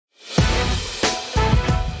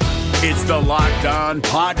It's the Locked On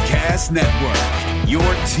Podcast Network, your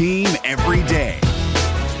team every day.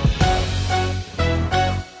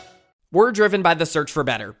 We're driven by the search for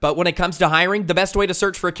better, but when it comes to hiring, the best way to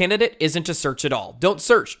search for a candidate isn't to search at all. Don't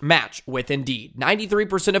search, match with Indeed.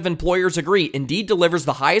 93% of employers agree Indeed delivers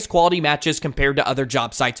the highest quality matches compared to other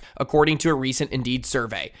job sites, according to a recent Indeed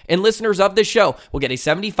survey. And listeners of this show will get a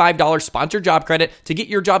 $75 sponsored job credit to get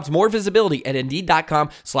your jobs more visibility at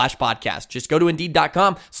Indeed.com/podcast. Just go to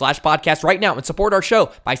Indeed.com/podcast right now and support our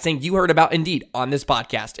show by saying you heard about Indeed on this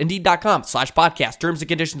podcast. Indeed.com/podcast. Terms and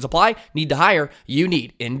conditions apply. Need to hire? You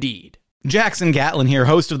need Indeed. Jackson Gatlin here,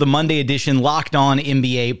 host of the Monday edition Locked On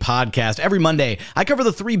NBA podcast. Every Monday, I cover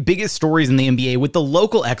the three biggest stories in the NBA with the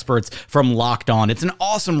local experts from Locked On. It's an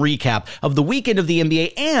awesome recap of the weekend of the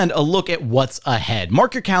NBA and a look at what's ahead.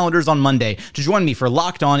 Mark your calendars on Monday to join me for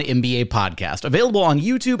Locked On NBA podcast, available on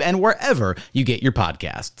YouTube and wherever you get your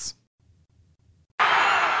podcasts.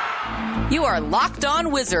 You are Locked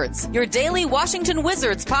On Wizards, your daily Washington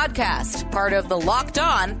Wizards podcast, part of the Locked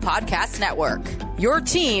On Podcast Network. Your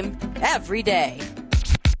team every day.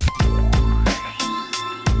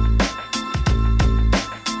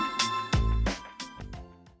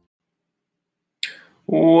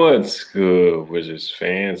 What's good, Wizards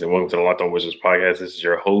fans, and welcome to the Locked On Wizards podcast. This is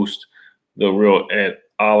your host, the real Ed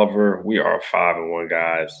Oliver. We are 5-1,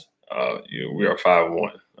 guys. We are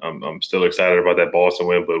 5-1. I'm still excited about that Boston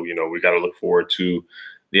win, but we got to look forward to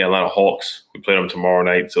the Atlanta Hawks. We play them tomorrow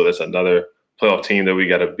night, so that's another playoff team that we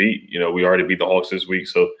got to beat. We already beat the Hawks this week,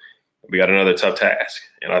 so we got another tough task,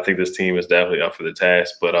 and I think this team is definitely up for the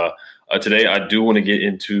task. But today I do want to get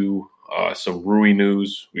into some Rui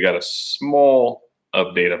news. We got a small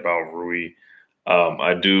update about Rui.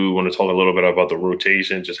 I do want to talk a little bit about the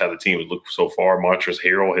rotation, just how the team has looked so far. Montrezl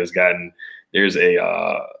Harrell has gotten – there's a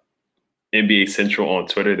NBA Central on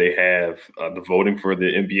Twitter. They have the voting for the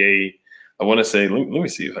NBA. I want to say – let me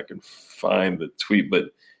see if I can find the tweet, but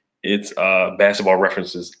it's Basketball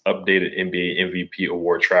Reference's updated NBA MVP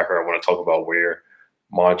award tracker. I want to talk about where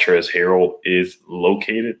Montrezl Harrell is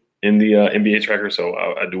located in the NBA tracker, so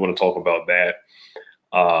I do want to talk about that.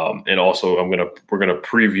 And also, we're gonna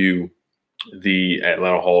preview the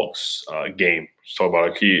Atlanta Hawks game. Just talk about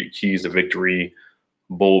our keys to victory,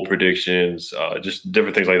 bold predictions, just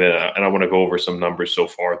different things like that. And I want to go over some numbers so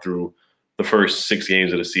far through the first 6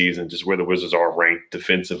 games of the season, just where the Wizards are ranked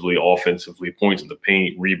defensively, offensively, points in the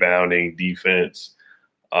paint, rebounding, defense.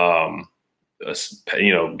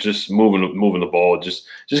 Just moving the ball, just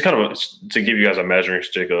kind of to give you guys a measuring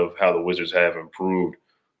stick of how the Wizards have improved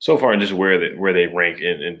so far, and just where they rank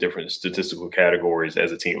in different statistical categories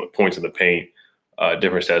as a team, with points in the paint,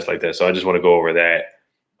 different stats like that. So I just want to go over that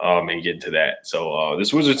and get into that. So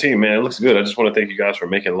this Wizards team, man, it looks good. I just want to thank you guys for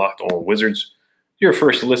making Locked On Wizards your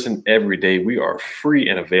first listen every day. We are free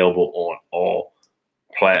and available on all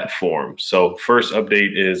platforms. So first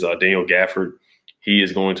update is Daniel Gafford. He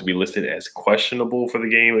is going to be listed as questionable for the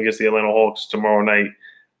game against the Atlanta Hawks tomorrow night.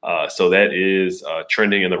 So that is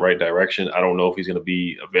trending in the right direction. I don't know if he's going to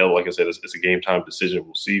be available. Like I said, it's a game time decision.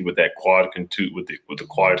 We'll see with that with the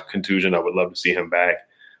quad contusion. I would love to see him back.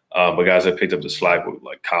 But guys that picked up the slack with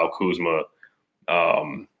like Kyle Kuzma,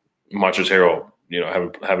 Montrezl Harrell,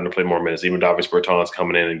 having to play more minutes. Even Davis Bertans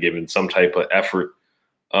coming in and giving some type of effort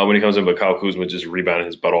when he comes in. But Kyle Kuzma just rebounding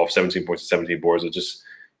his butt off, 17 points and 17 boards. It just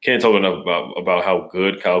can't talk enough about how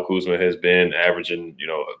good Kyle Kuzma has been, averaging,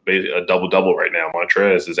 a double-double right now.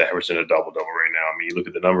 Montrez is averaging a double-double right now. I mean, you look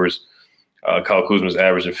at the numbers. Kyle Kuzma is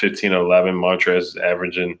averaging 15 and 11. Montrez is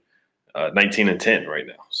averaging 19 and 10 right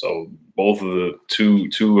now. So both of the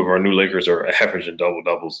two of our new Lakers are averaging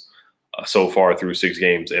double-doubles so far through 6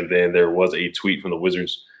 games. And then there was a tweet from the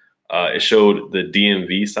Wizards. It showed the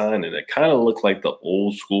DMV sign, and it kind of looked like the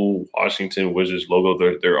old school Washington Wizards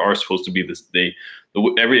logo. There are supposed to be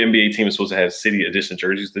every NBA team is supposed to have city edition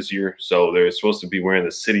jerseys this year. So they're supposed to be wearing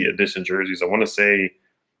the city edition jerseys. I want to say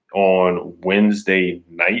on Wednesday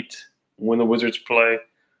night when the Wizards play.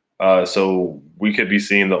 So we could be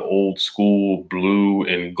seeing the old school blue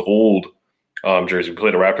and gold jersey. We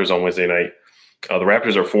play the Raptors on Wednesday night. The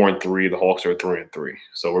Raptors are 4-3. The Hawks are 3-3.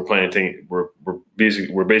 So we're playing we're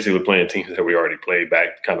basically playing teams that we already played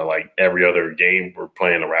back, kind of like every other game. We're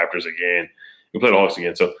playing the Raptors again. We play the Hawks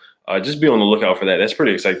again. So just be on the lookout for that. That's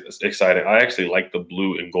pretty exciting. I actually like the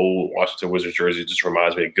blue and gold Washington Wizards jersey. It just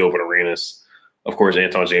reminds me of Gilbert Arenas, of course,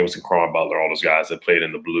 Anton James and Caron Butler, all those guys that played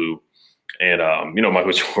in the blue. And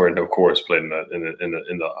Michael Jordan, of course, played in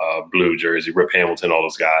the blue jersey. Rip Hamilton, all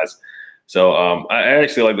those guys. So I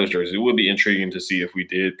actually like those jerseys. It would be intriguing to see if we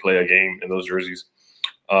did play a game in those jerseys.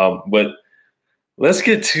 But Let's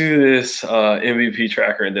get to this MVP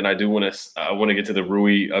tracker, and then I want to get to the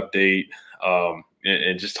Rui update,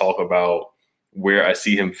 and just talk about where I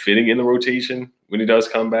see him fitting in the rotation when he does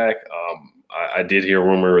come back. I did hear a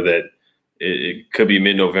rumor that it could be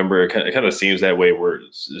mid-November. It kind of seems that way. Where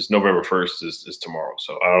it's November 1st is tomorrow,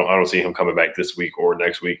 so I don't see him coming back this week or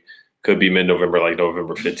next week. Could be mid-November, like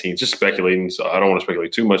November 15th. Just speculating, so I don't want to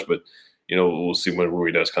speculate too much, but we'll see when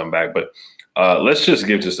Rui does come back. But let's just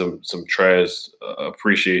give to some Trez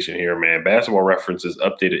appreciation here, man. Basketball Reference's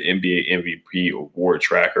updated NBA MVP award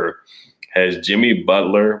tracker has Jimmy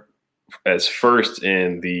Butler as first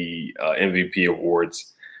in the MVP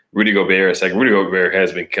awards. Rudy Gobert second. Rudy Gobert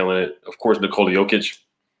has been killing it. Of course, Nikola Jokic.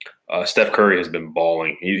 Steph Curry has been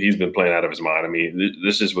balling. He's been playing out of his mind. I mean,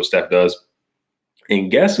 this is what Steph does.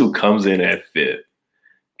 And guess who comes in at fifth?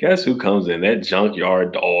 Guess who comes in? That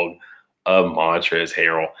junkyard dog of Montrezl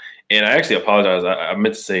Harrell. And I actually apologize. I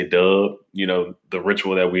meant to say dub, the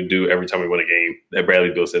ritual that we do every time we win a game that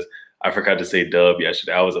Bradley Bill says. I forgot to say dub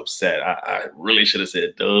yesterday. I was upset. I really should have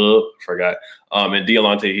said dub. Forgot. And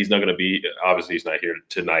Deolante, he's not going to be – obviously he's not here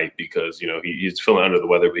tonight because, he's feeling under the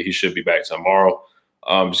weather, but he should be back tomorrow.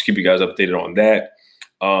 Just keep you guys updated on that.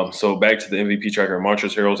 So back to the MVP tracker.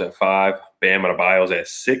 Montrezl Harrell's at 5. Bam Adebayo's at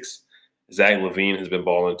 6. Zach LaVine has been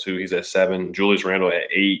balling too. He's at 7. Julius Randle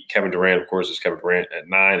at 8. Kevin Durant, of course, is Kevin Durant at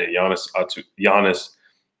 9. And Giannis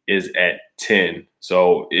is at 10.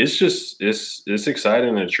 So it's exciting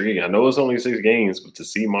and intriguing. I know it's only 6 games, but to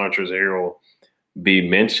see Montrezl Harrell be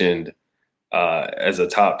mentioned as a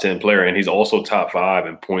top 10 player, and he's also top 5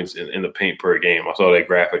 in points in the paint per game. I saw that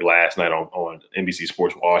graphic last night on NBC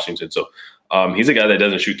Sports Washington. So he's a guy that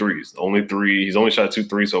doesn't shoot threes. He's only shot 2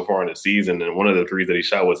 threes so far in the season, and one of the threes that he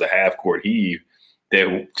shot was a half-court heave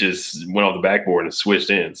that just went off the backboard and switched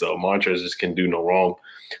in. So Montrezl just can do no wrong.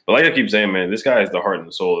 But like I keep saying, man, this guy is the heart and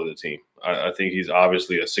the soul of the team. I think he's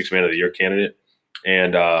obviously a 6th Man of the Year candidate.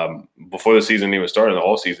 And before the season even started, the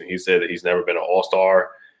all season, he said that he's never been an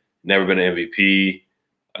All-Star, never been an MVP,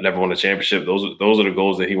 never won a championship. Those are the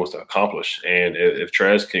goals that he wants to accomplish. And if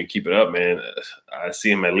Trez can keep it up, man, I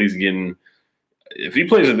see him at least getting – if he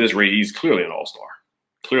plays at this rate, he's clearly an all-star.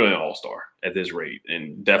 Clearly an all-star at this rate,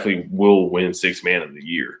 and definitely will win 6th Man of the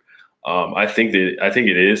Year. I think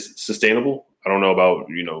it is sustainable. I don't know about,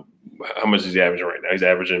 how much is he averaging right now? He's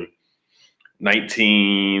averaging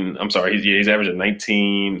 19. I'm sorry, he's averaging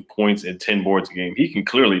 19 points and 10 boards a game. He can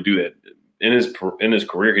clearly do that. In his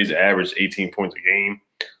career, he's averaged 18 points a game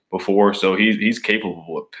before, so he's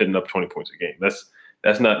capable of putting up 20 points a game. That's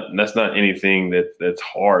not anything that's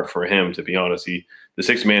hard for him, to be honest. The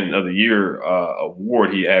 6th Man of the Year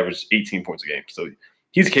award, he averaged 18 points a game, so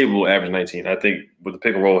he's capable of averaging 19. I think with the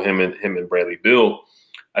pick and roll, him and Bradley Beal,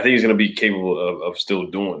 I think he's going to be capable of still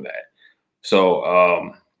doing that.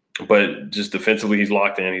 So, but just defensively, he's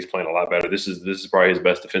locked in. He's playing a lot better. This is probably his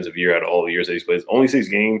best defensive year out of all the years that he's played. Only 6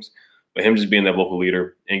 games, but him just being that local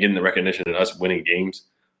leader and getting the recognition and us winning games,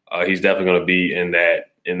 he's definitely going to be in that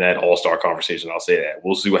all-star conversation. I'll say that.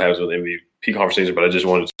 We'll see what happens with the MVP conversation, but I just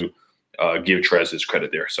wanted to give Trez his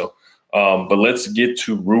credit there. So, but let's get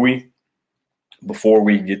to Rui. Before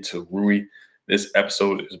we get to Rui, this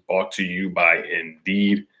episode is brought to you by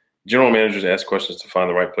Indeed. General managers ask questions to find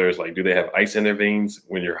the right players, like, do they have ice in their veins?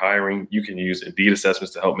 When you're hiring, you can use Indeed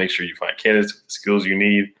assessments to help make sure you find candidates with the skills you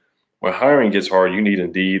need. When hiring gets hard, you need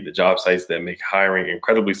Indeed, the job sites that make hiring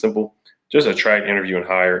incredibly simple. Just attract, interview, and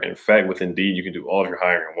hire. In fact, with Indeed, you can do all of your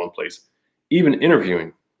hiring in one place, even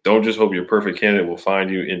interviewing. Don't just hope your perfect candidate will find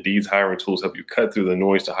you. Indeed's hiring tools help you cut through the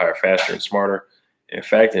noise to hire faster and smarter. In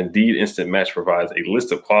fact, Indeed Instant Match provides a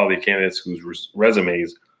list of quality candidates whose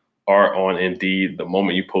resumes are on Indeed the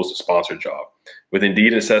moment you post a sponsored job. With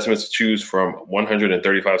Indeed assessments, choose from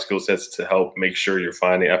 135 skill sets to help make sure you're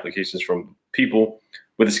finding applications from people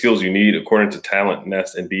with the skills you need. According to Talent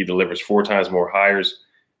Nest, Indeed delivers 4 times more hires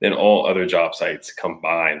than all other job sites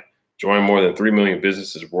combined. Join more than 3 million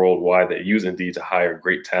businesses worldwide that use Indeed to hire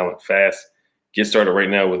great talent fast. Get started right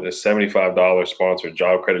now with a $75 sponsored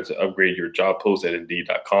job credit to upgrade your job post at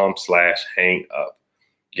Indeed.com/hangup.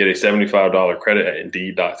 Get a $75 credit at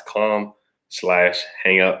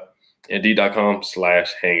Indeed.com/hangup.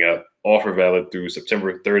 Indeed.com/hangup. Offer valid through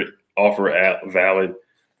September 3rd. Valid.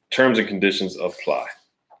 Terms and conditions apply.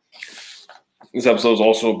 This episode is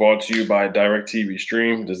also brought to you by DirecTV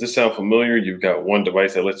Stream. Does this sound familiar? You've got one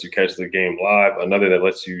device that lets you catch the game live, another that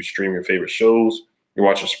lets you stream your favorite shows. You're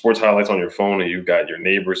watching sports highlights on your phone, and you've got your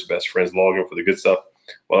neighbors, best friends logging for the good stuff.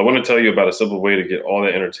 Well, I want to tell you about a simple way to get all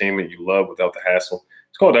the entertainment you love without the hassle.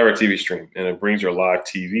 It's called DirecTV Stream, and it brings your live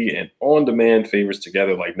TV and on-demand favorites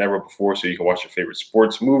together like never before, so you can watch your favorite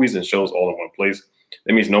sports, movies, and shows all in one place.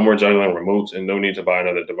 That means no more juggling remotes and no need to buy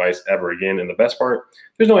another device ever again. And the best part,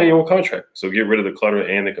 there's no annual contract. So get rid of the clutter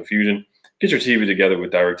and the confusion. Get your TV together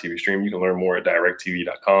with DirecTV Stream. You can learn more at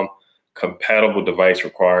directtv.com. Compatible device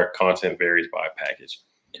required. Content varies by package.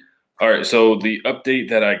 All right, so the update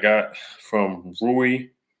that I got from Rui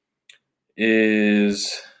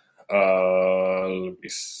is, let me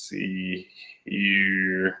see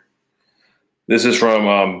here. This is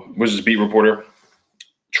from Wizards beat reporter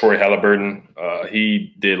Troy Halliburton.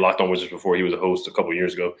 He did Locked On Wizards before. He was a host a couple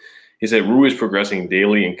years ago. He said Rui is progressing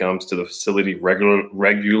daily and comes to the facility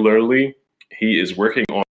regularly. He is working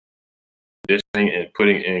on conditioning and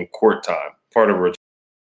putting in court time. Part of a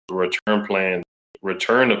return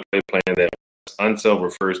to play plan that Unseld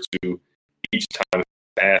refers to each time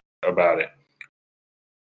asked about it.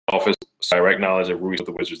 Office direct knowledge of Rui's with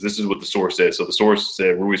the Wizards. This is what the source said. So the source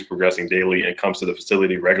said Rui's progressing daily and comes to the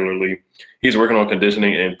facility regularly. He's working on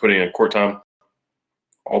conditioning and putting in court time.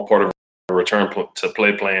 All part of a return to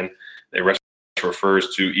play plan that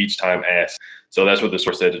refers to each time asked. So that's what the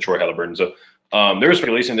source said to Troy Halliburton. So there was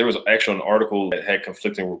speculation. There was actually an article that had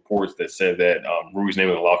conflicting reports that said that Rui's name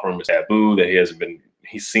in the locker room is taboo, that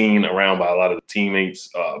he's seen around by a lot of the teammates,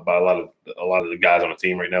 by a lot of the guys on the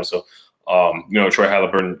team right now. So Troy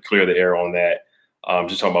Halliburton cleared the air on that.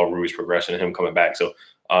 Just talking about Rui's progression and him coming back. So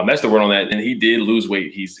that's the word on that. And he did lose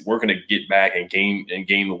weight. He's working to get back and gain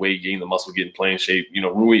the weight, gain the muscle, get in playing shape.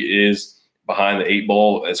 Rui is behind the 8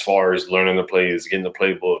 ball as far as learning the plays, getting the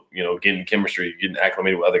playbook, getting chemistry, getting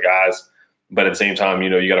acclimated with other guys. But at the same time,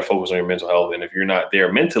 you got to focus on your mental health. And if you're not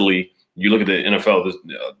there mentally, you look at the NFL,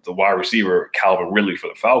 the wide receiver, Calvin Ridley for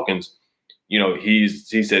the Falcons, he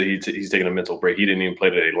said he's taking a mental break. He didn't even play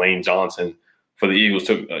today. Lane Johnson for the Eagles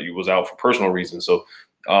was out for personal reasons. So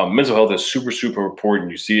mental health is super, super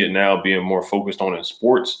important. You see it now being more focused on in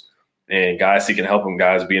sports, and guys seeking help him,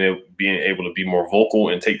 guys being able to be more vocal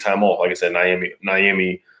and take time off. Like I said,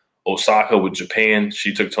 Naomi Osaka with Japan,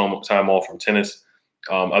 she took time off from tennis.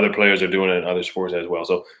 Other players are doing it in other sports as well.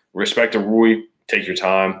 So respect to Rui, take your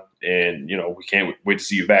time, and we can't wait to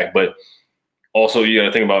see you back. But also you got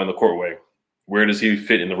to think about in the court way. Where does he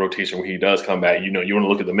fit in the rotation when he does come back? You want to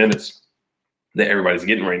look at the minutes that everybody's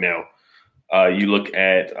getting right now. You look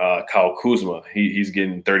at Kyle Kuzma. He's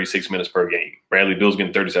getting 36 minutes per game. Bradley Beal's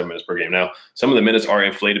getting 37 minutes per game. Now, some of the minutes are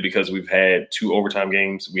inflated because we've had 2 overtime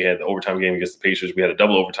games. We had the overtime game against the Pacers. We had a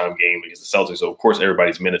double overtime game against the Celtics. So, of course,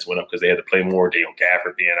 everybody's minutes went up because they had to play more. Daniel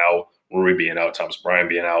Gafford being out, Rui being out, Thomas Bryant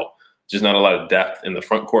being out. Just not a lot of depth in the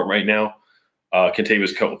front court right now.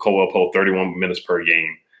 Kentavious Caldwell-Pope, 31 minutes per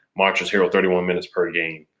game. Montrezl Harrell, 31 minutes per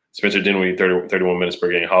game. Spencer Dinwiddie, 31 minutes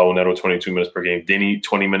per game. Hollow Neto, 22 minutes per game. Denny,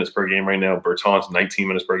 20 minutes per game right now. Bertans, 19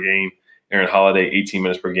 minutes per game. Aaron Holiday, 18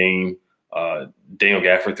 minutes per game. Daniel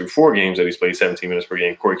Gafford, through 4 games that he's played, 17 minutes per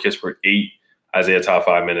game. Corey Kispert, 8. Isaiah Top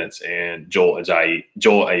 5 minutes. And Joel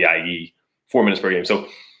Ayayi, 4 minutes per game. So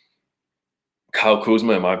Kyle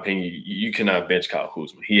Kuzma, in my opinion, you cannot bench Kyle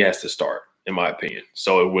Kuzma. He has to start, in my opinion.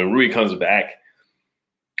 So when Rui comes back,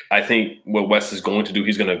 I think what Wes is going to do,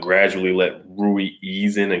 he's going to gradually let Rui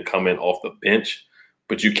ease in and come in off the bench,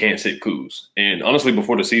 but you can't sit Kuz. And honestly,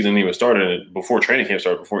 before the season even started, before training camp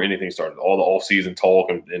started, before anything started, all the off-season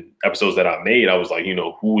talk and episodes that I made, I was like,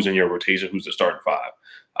 who's in your rotation? Who's the starting 5?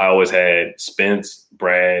 I always had Spence,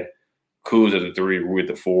 Brad, Kuz at the 3, Rui at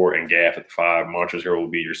the 4, and Gaff at the 5. Montrezl Harrell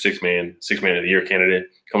would be your 6-man of the year candidate.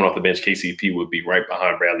 Coming off the bench, KCP would be right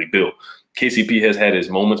behind Bradley Beal. KCP has had his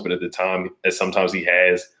moments, but at the time, as sometimes he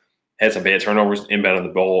has, had some bad turnovers inbounding the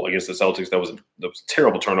ball against the Celtics. That was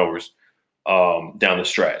terrible turnovers down the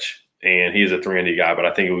stretch. And he is a 3-and-D guy, but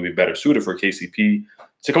I think it would be better suited for KCP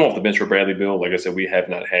to come off the bench for Bradley Beal. Like I said, we have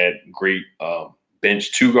not had great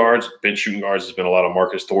bench shooting guards. There's been a lot of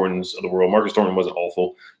Marcus Thorntons of the world. Marcus Thornton wasn't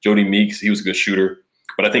awful. Jody Meeks, he was a good shooter.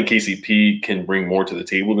 But I think KCP can bring more to the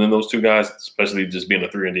table than those 2 guys, especially just being a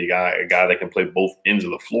 3-and-D guy, a guy that can play both ends of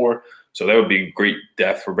the floor. So that would be great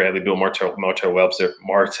depth for Bradley Beal. Martell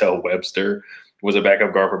Webster was a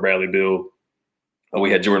backup guard for Bradley Beal.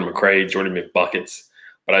 We had Jordan McRae, Jordan McBuckets.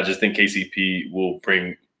 But I just think KCP will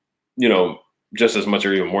bring, just as much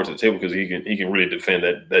or even more to the table because he can really defend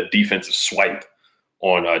that defensive swipe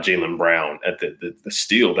on Jaylen Brown at the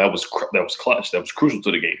steal. That was clutch. That was crucial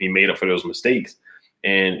to the game. He made up for those mistakes.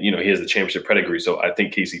 And, he has the championship pedigree. So I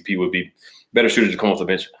think KCP would be better suited to come off the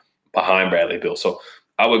bench behind Bradley Beal. So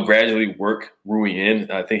I would gradually work Rui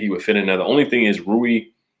in. I think he would fit in. Now, the only thing is Rui,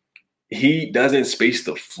 he doesn't space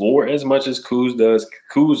the floor as much as Kuz does.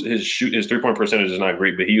 Kuz, his 3-point percentage is not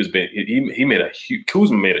great, but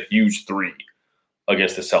Kuzma made a huge 3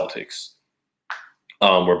 against the Celtics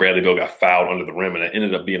where Bradley Beal got fouled under the rim, and it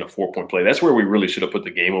ended up being a 4-point play. That's where we really should have put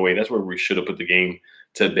the game away. That's where we should have put the game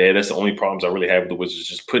to bed. That's the only problems I really have with the Wizards,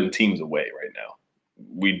 just putting teams away right now.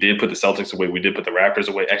 We did put the Celtics away. We did put the Raptors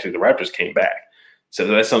away. Actually, the Raptors came back. So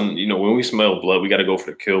that's something, when we smell blood, we got to go for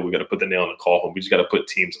the kill. We got to put the nail in the coffin. We just got to put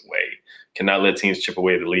teams away. Cannot let teams chip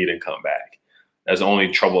away the lead and come back. That's the only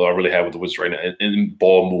trouble I really have with the Wizards right now. And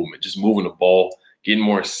ball movement, just moving the ball, getting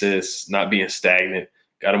more assists, not being stagnant.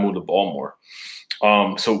 Got to move the ball more.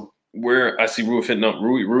 So where I see Rui fitting up,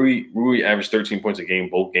 Rui averaged 13 points a game,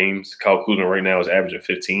 both games. Kyle Kuzma right now is averaging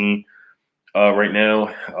 15 right now.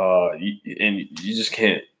 And you just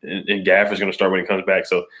can't. And Gaff is going to start when he comes back.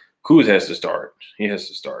 So Kuz has to start. He has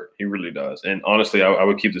to start. He really does. And honestly, I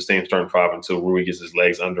would keep the same starting five until Rui gets his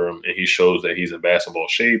legs under him and he shows that he's in basketball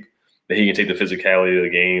shape, that he can take the physicality of the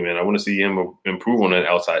game. And I want to see him improve on that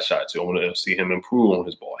outside shot too. I want to see him improve on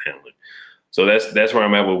his ball handling. So that's where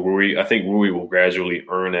I'm at with Rui. I think Rui will gradually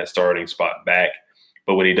earn that starting spot back.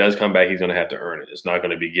 But when he does come back, he's going to have to earn it. It's not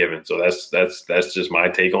going to be given. So that's just my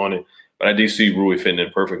take on it. But I do see Rui fitting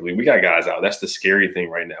in perfectly. We got guys out. That's the scary thing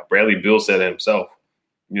right now. Bradley Beal said it himself,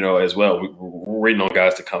 as well. We're waiting on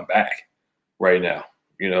guys to come back right now.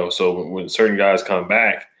 So when certain guys come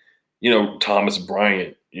back, Thomas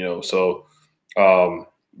Bryant, so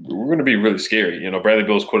we're going to be really scary. Bradley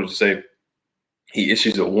Beal's quoted to say, he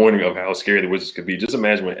issues a warning of how scary the Wizards could be. Just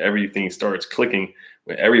imagine when everything starts clicking,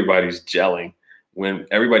 when everybody's gelling, when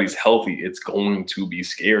everybody's healthy, it's going to be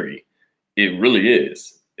scary. It really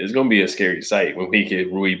is. It's going to be a scary sight when we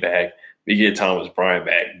get Rui back, we get Thomas Bryant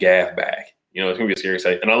back, Gaff back. It's going to be a scary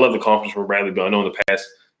sight. And I love the confidence from Bradley Beal. I know in the past,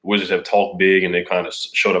 the Wizards have talked big and they kind of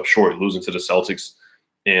showed up short, losing to the Celtics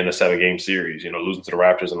in a 7-game series, losing to the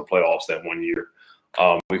Raptors in the playoffs that one year.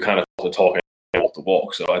 We kind of talk and walk the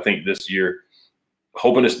walk. So I think this year,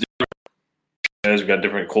 hoping it's different. We've got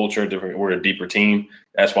different culture, we're a deeper team.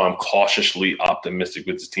 That's why I'm cautiously optimistic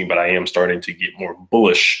with this team, but I am starting to get more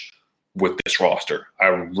bullish with this roster. I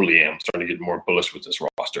really am starting to get more bullish with this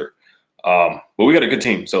roster. But we got a good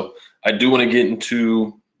team. So I do want to get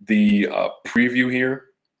into the preview here.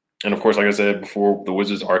 And, of course, like I said before, the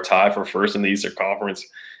Wizards are tied for first in the Eastern Conference.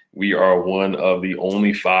 We are one of the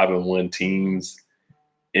only 5-1 teams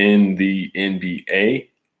in the NBA.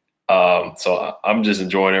 So I'm just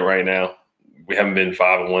enjoying it right now. We haven't been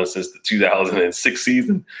 5-1 since the 2006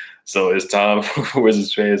 season. So it's time for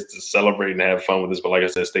Wizards fans to celebrate and have fun with this. But like I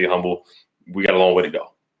said, stay humble. We got a long way to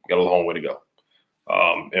go.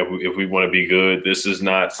 And if we want to be good, this is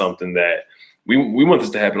not something that we want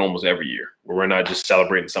this to happen almost every year, where we're not just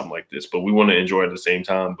celebrating something like this, but we want to enjoy it at the same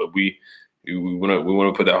time. But we want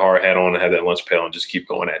to put that hard hat on and have that lunch pail and just keep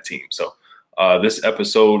going at team. So this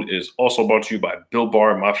episode is also brought to you by Built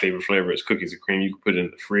Bar. My favorite flavor is cookies and cream. You can put it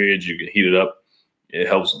in the fridge. You can heat it up. It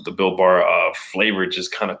helps the Built Bar flavor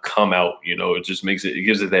just kind of come out. It just it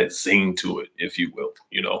gives it that zing to it, if you will.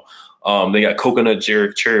 They got coconut,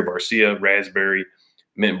 cherry barcia, raspberry,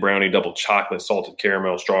 mint brownie, double chocolate, salted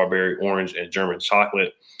caramel, strawberry, orange, and German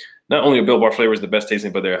chocolate. Not only are Built Bar flavors the best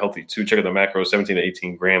tasting, but they're healthy too. Check out the macros: 17 to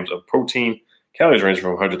 18 grams of protein. Calories range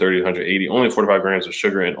from 130 to 180. Only 45 grams of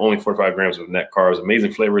sugar and only 45 grams of net carbs.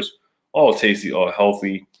 Amazing flavors, all tasty, all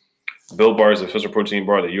healthy. Built Bar is the official protein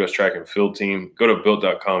bar of the U.S. Track and Field Team. Go to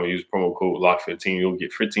Built.com and use promo code LOCK15. You'll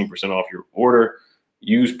get 15% off your order.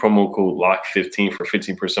 Use promo code LOCK15 for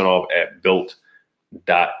 15% off at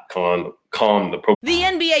Built.com. The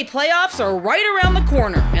NBA playoffs are right around the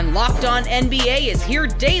corner, and Locked On NBA is here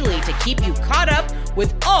daily to keep you caught up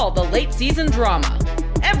with all the late season drama.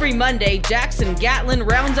 Every Monday, Jackson Gatlin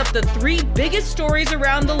rounds up the 3 biggest stories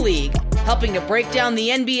around the league, helping to break down the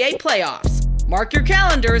NBA playoffs. Mark your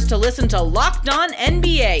calendars to listen to Locked On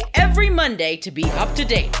NBA every Monday to be up to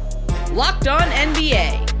date. Locked On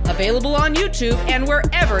NBA, available on YouTube and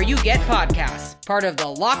wherever you get podcasts. Part of the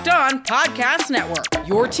Locked On Podcast Network,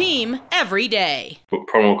 your team every day.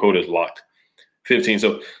 Promo code is LOCKED15.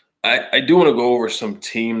 So I do want to go over some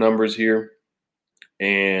team numbers here.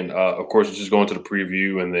 And, of course, just go into the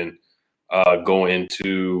preview and then go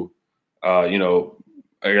into, I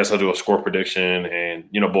guess I'll do a score prediction and,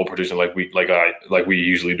 bold prediction like we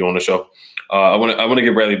usually do on the show. I want to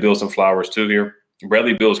give Bradley Beal some flowers too here.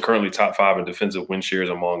 Bradley Beal is currently top 5 in defensive win shares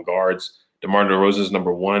among guards. DeMar DeRozan is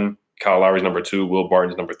number 1. Kyle Lowry is number 2. Will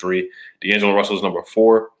Barton is number 3. D'Angelo Russell is number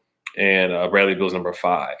 4. And Bradley Beal is number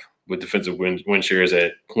 5 with defensive win shares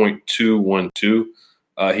at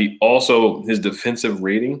 .212. His defensive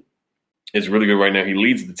rating is really good right now. He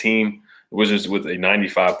leads the team, Wizards, with a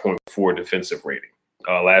 95.4 defensive rating.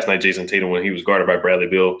 Last night, Jason Tatum, when he was guarded by Bradley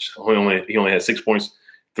Beal, he only had 6 points,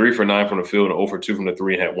 3 for 9 from the field, and 0 for 2 from the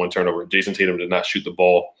 3, and had 1 turnover. Jason Tatum did not shoot the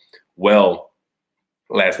ball well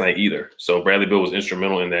last night either. So Bradley Beal was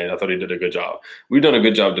instrumental in that. I thought he did a good job. We've done a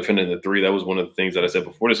good job defending the three. That was one of the things that I said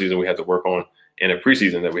before the season we had to work on, and in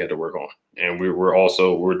preseason that we had to work on. And we're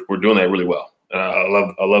doing that really well. I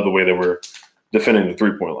love the way that we're defending the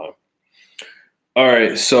 3-point line. All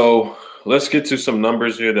right, so let's get to some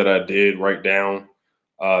numbers here that I did write down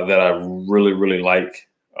that I really, really like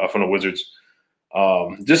from the Wizards.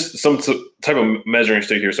 Just some type of measuring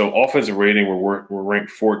stick here. So offensive rating, we're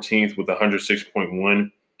ranked 14th with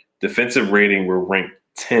 106.1. Defensive rating, we're ranked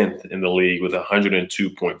 10th in the league with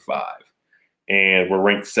 102.5. And we're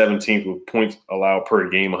ranked 17th with points allowed per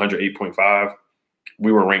game, 108.5.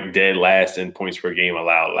 We were ranked dead last in points per game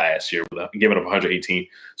allowed last year, giving up 118.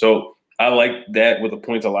 So I like that with the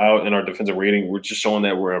points allowed in our defensive rating. We're just showing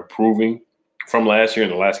that we're improving from last year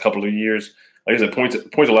in the last couple of years. Like I said, points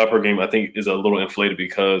allowed per game, I think, is a little inflated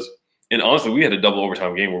because, and honestly, we had a double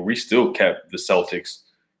overtime game where we still kept the Celtics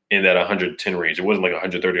in that 110 range. It wasn't like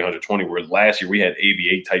 130, 120, where last year we had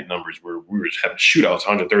ABA type numbers where we were just having shootouts,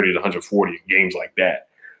 130 to 140 games like that.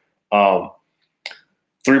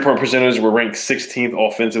 3-point percentage, we're ranked 16th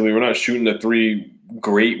offensively. We're not shooting the three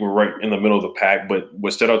great. We're right in the middle of the pack, but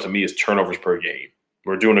what stood out to me is turnovers per game.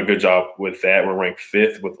 We're doing a good job with that. We're ranked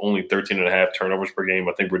 5th with only 13.5 turnovers per game.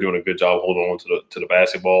 I think we're doing a good job holding on to the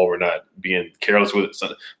basketball. We're not being careless with it.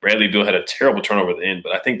 So Bradley Beal had a terrible turnover at the end,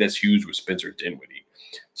 but I think that's huge with Spencer Dinwiddie.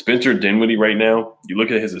 Spencer Dinwiddie right now, you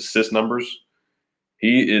look at his assist numbers,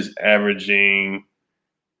 he's averaging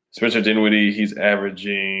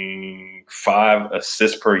 5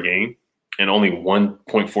 assists per game and only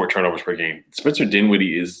 1.4 turnovers per game. Spencer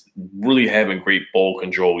Dinwiddie is really having great ball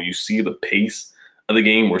control. You see the pace of the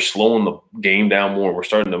game. We're slowing the game down more. We're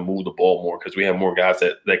starting to move the ball more because we have more guys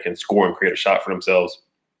that can score and create a shot for themselves.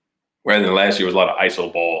 Rather than last year, it was a lot of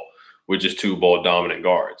ISO ball with just 2 ball dominant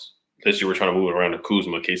guards. This year, we're trying to move it around to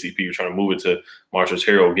Kuzma, KCP. We're trying to move it to Montrezl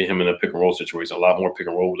Harrell, get him in a pick and roll situation. A lot more pick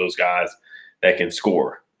and roll with those guys that can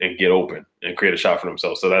score and get open and create a shot for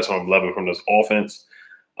themselves. So that's what I'm loving from this offense.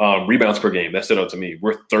 Rebounds per game, that stood out to me.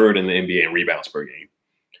 We're 3rd in the NBA in rebounds per game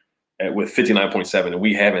with 59.7, and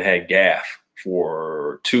we haven't had Gaff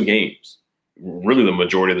for 2 games. Really, the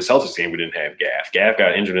majority of the Celtics game, we didn't have Gaff. Gaff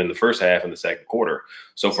got injured in the first half and the second quarter.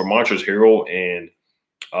 So for Montrezl Harrell and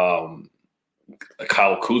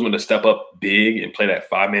Kyle Kuzma to step up big and play that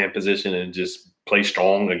 5-man position and just play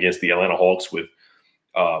strong against the Atlanta Hawks with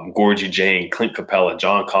Gorgie Jane, Clint Capella,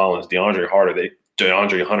 John Collins, DeAndre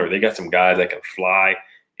Hunter. They got some guys that can fly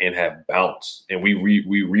and have bounce. And we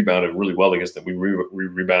rebounded really well against them. We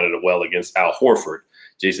rebounded well against Al Horford,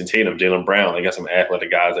 Jason Tatum, Jaylen Brown. They got some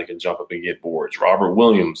athletic guys that can jump up and get boards. Robert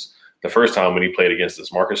Williams, the first time when he played against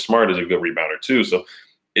us. Marcus Smart is a good rebounder too. So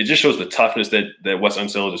it just shows the toughness that Wes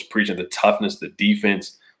Unseld is preaching, the toughness, the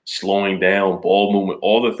defense, slowing down, ball movement,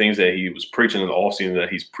 all the things that he was preaching in the offseason that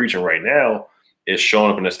he's preaching right now is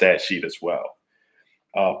showing up in the stat sheet as well.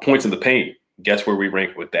 Points in the paint. Guess where we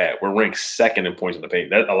rank with that? We're ranked 2nd in points in the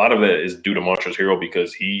paint. A lot of that is due to Montrezl Harrell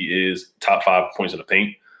because he is top 5 points in the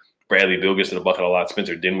paint. Bradley Beal gets to the bucket a lot.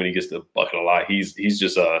 Spencer Dinwiddie gets to the bucket a lot. He's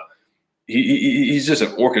just he's just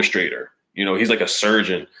an orchestrator. You know, he's like a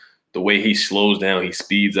surgeon. The way he slows down, he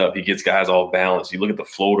speeds up, he gets guys off balance. You look at the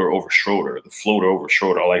floater over Schroeder.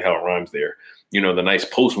 I like how it rhymes there. You know, the nice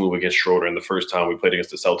post move against Schroeder in the first time we played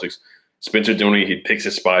against the Celtics. Spencer Dinwiddie, he picks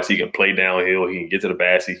his spots. He can play downhill. He can get to the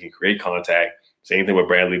basket. He can create contact. Same thing with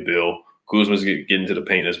Bradley Beal. Kuzma's getting to the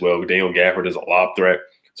paint as well. Daniel Gafford is a lob threat.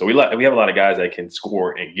 So we have a lot of guys that can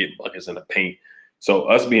score and get buckets in the paint. So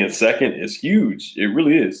us being 2nd is huge. It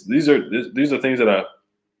really is. These are things that I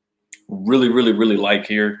really, really, really like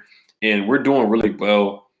here. And we're doing really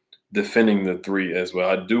well defending the 3 as well.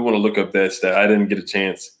 I do want to look up that stat. I didn't get a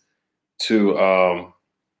chance to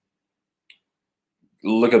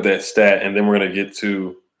look at that stat, and then we're going to get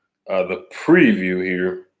to the preview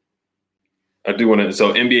here. I do want to –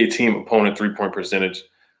 so NBA team opponent 3-point percentage,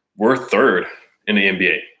 we're 3rd in the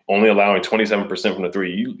NBA, only allowing 27% from the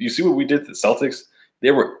 3. You see what we did to the Celtics? They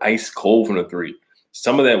were ice cold from the 3.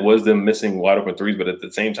 Some of that was them missing wide open 3s, but at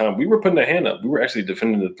the same time, we were putting a hand up. We were actually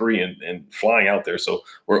defending the 3 and flying out there. So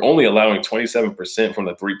we're only allowing 27% from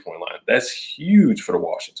the 3-point line. That's huge for the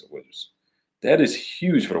Washington Wizards. That is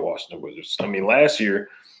huge for the Washington Wizards. I mean, last year,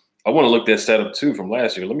 I want to look that stat up too from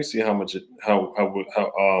last year. Let me see how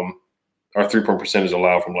our 3-point percentage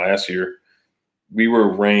allowed from last year. We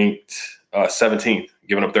were ranked 17th,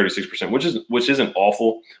 giving up 36%, which isn't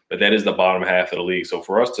awful, but that is the bottom half of the league. So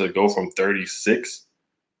for us to go from 36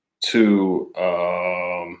 to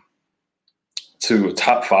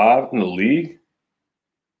top 5 in the league,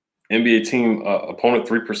 NBA team opponent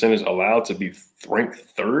 3% is allowed to be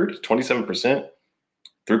ranked 3rd, 27%.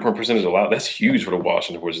 3-point percentage allowed. That's huge for the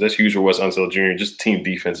Washington Wizards. That's huge for Wes Unseld Jr. Just team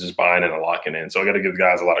defense, just buying in and locking in. So I got to give the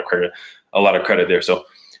guys a lot of credit there. So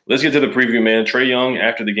let's get to the preview, man. Trae Young,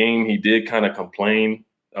 after the game, he did kind of complain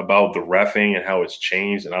about the reffing and how it's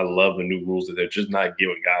changed. And I love the new rules that they're just not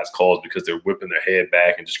giving guys calls because they're whipping their head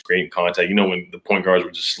back and just creating contact. You know, when the point guards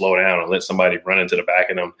would just slow down and let somebody run into the back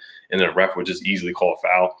of them and then the ref would just easily call a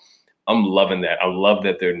foul. I'm loving that. I love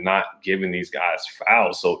that they're not giving these guys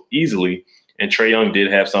fouls so easily. And Trae Young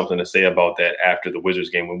did have something to say about that after the Wizards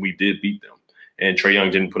game when we did beat them. And Trae Young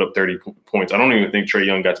didn't put up 30 points. I don't even think Trae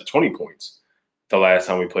Young got to 20 points the last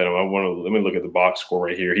time we played him. Let me look at the box score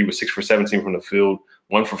right here. He was 6 for 17 from the field,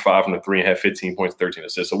 1 for 5 from the 3, and had 15 points, 13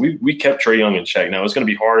 assists. So we kept Trae Young in check. Now it's going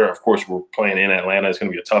to be harder. Of course, we're playing in Atlanta. It's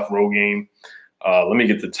going to be a tough road game. Let me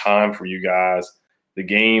get the time for you guys. The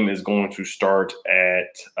game is going to start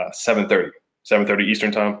at 7:30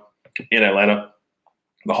 Eastern time in Atlanta.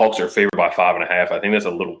 The Hawks are favored by 5.5. I think that's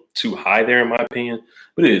a little too high there in my opinion,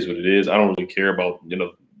 but it is what it is. I don't really care about,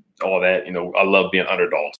 all that. I love being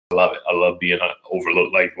underdogs. I love it. I love being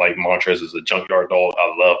overlooked. Like Montrezl is a junkyard dog.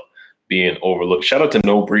 I love being overlooked. Shout out to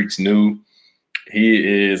No Breaks New.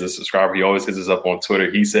 He is a subscriber. He always hits us up on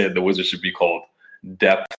Twitter. He said the Wizards should be called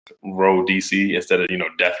Depth Row DC instead of,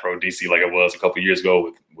 Death Row DC like it was a couple years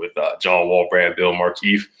ago with John Wall, Brad, Bill,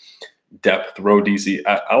 Markeith. Depth Row DC.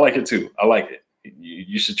 I like it too. I like it.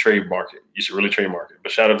 You should trademark it. You should really trademark it.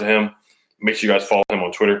 But shout out to him. Make sure you guys follow him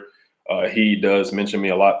on Twitter. He does mention me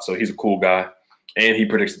a lot, so he's a cool guy. And he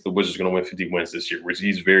predicts that the Wizards are going to win 50 wins this year, which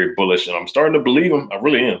he's very bullish, and I'm starting to believe him. I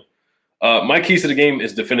really am. My keys to the game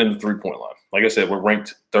is defending the three-point line. Like I said, we're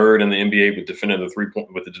ranked third in the NBA with defending the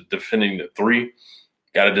three.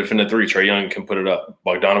 Got to defend the three. Trae Young can put it up.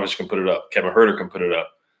 Bogdanovich can put it up. Kevin Huerter can put it up.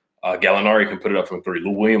 Gallinari can put it up from three.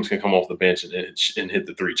 Lou Williams can come off the bench and hit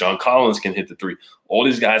the three. John Collins can hit the three. All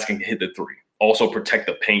these guys can hit the three. Also protect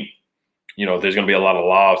the paint. There's going to be a lot of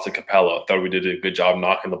lobs to Capella. I thought we did a good job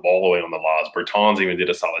knocking the ball away on the lobs. Bertans even did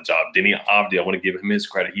a solid job. Denny Avdia, I want to give him his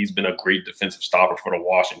credit. He's been a great defensive stopper for the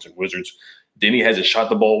Washington Wizards. Denny hasn't shot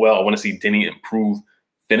the ball well. I want to see Denny improve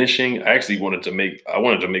finishing. I actually wanted to make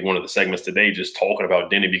one of the segments today just talking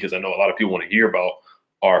about Denny because I know a lot of people want to hear about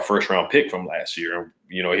our first-round pick from last year.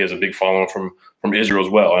 He has a big following from Israel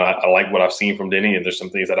as well. And I like what I've seen from Denny, and there's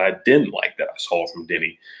some things that I didn't like that I saw from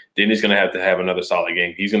Denny. Denny's going to have another solid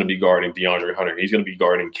game. He's going to be guarding DeAndre Hunter. He's going to be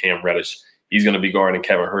guarding Cam Reddish. He's going to be guarding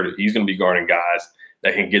Kevin Huerter. He's going to be guarding guys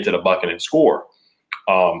that can get to the bucket and score.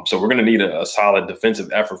 So we're going to need a solid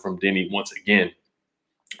defensive effort from Denny once again.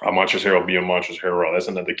 Montrezl Harrell being Montrezl Harrell. That's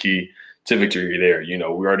another key to victory there. We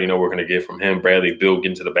already know we're going to get from him. Bradley Beal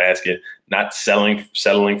getting to the basket, not settling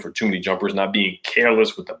for too many jumpers, not being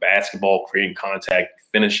careless with the basketball, creating contact,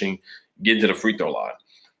 finishing, getting to the free throw line.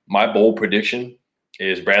 My bold prediction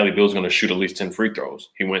is Bradley Beal's going to shoot at least 10 free throws.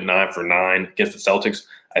 He went 9 for 9 against the Celtics.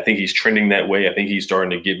 I think he's trending that way. I think he's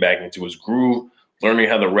starting to get back into his groove, learning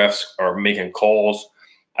how the refs are making calls.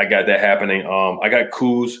 I got that happening. I got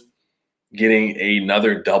Kuz getting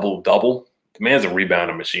another double-double. The man's a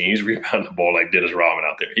rebounding machine. He's rebounding the ball like Dennis Rodman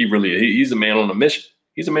out there. He really is. He's a man on a mission.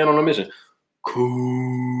 He's a man on a mission.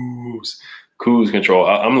 Kuz control.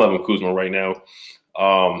 I'm loving Kuzma right now.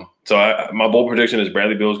 So my bold prediction is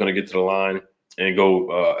Bradley Beal is going to get to the line and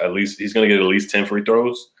go at least – he's going to get at least 10 free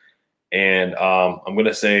throws. And I'm going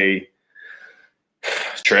to say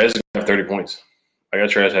Trez is going to have 30 points. I got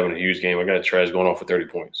Trez having a huge game. I got Trez going off for 30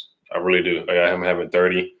 points. I really do. I got him having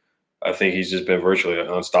 30. I think he's just been virtually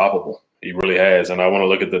unstoppable. He really has. And I want to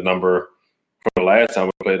look at the number from the last time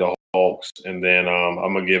we played the Hawks. And then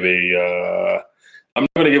I'm going to give I'm not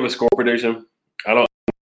going to give a score prediction. I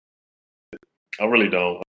really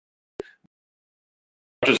don't.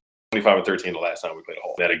 Just 25-13 the last time we played the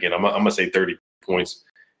Hawks. That again, I'm going to say 30 points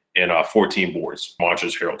and 14 boards.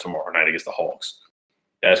 Montrezl Harrell tomorrow night against the Hawks.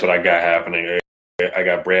 That's what I got happening. I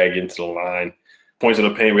got Brad getting to the line. Points of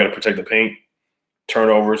the paint. We got to protect the paint.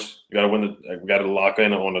 Turnovers. We got to lock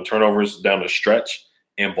in on the turnovers down the stretch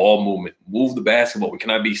and ball movement. Move the basketball. We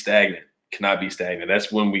cannot be stagnant.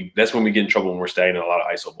 That's when we get in trouble when we're stagnant. A lot of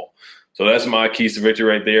iso ball. So that's my keys to victory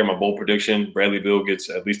right there. My bold prediction: Bradley Beal gets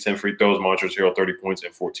at least 10 free throws. Montrezl Harrell 30 points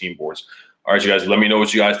and 14 boards. All right, you guys. Let me know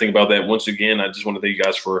what you guys think about that. Once again, I just want to thank you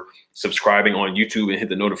guys for subscribing on YouTube and hit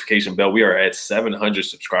the notification bell. We are at 700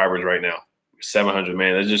 subscribers right now. 700,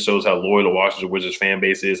 man. That just shows how loyal the Washington Wizards fan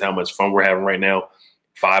base is, how much fun we're having right now.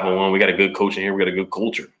 5-1. We got a good coach in here. We got a good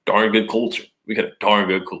culture. Darn good culture. We got a darn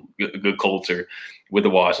good culture with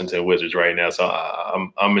the Washington Wizards right now. So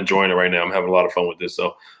I'm enjoying it right now. I'm having a lot of fun with this.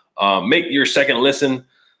 So make your second listen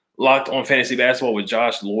Locked on Fantasy Basketball with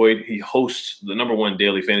Josh Lloyd. He hosts the #1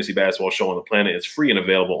 daily fantasy basketball show on the planet. It's free and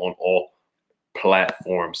available on all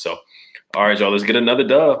platforms. So, all right, y'all, let's get another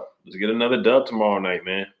dub. Let's get another dub tomorrow night,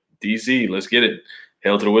 man. DC, let's get it.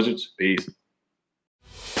 Hail to the Wizards. Peace.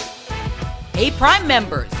 Hey, Prime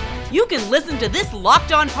members, you can listen to this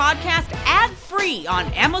Locked On podcast ad-free on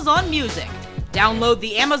Amazon Music. Download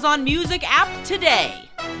the Amazon Music app today.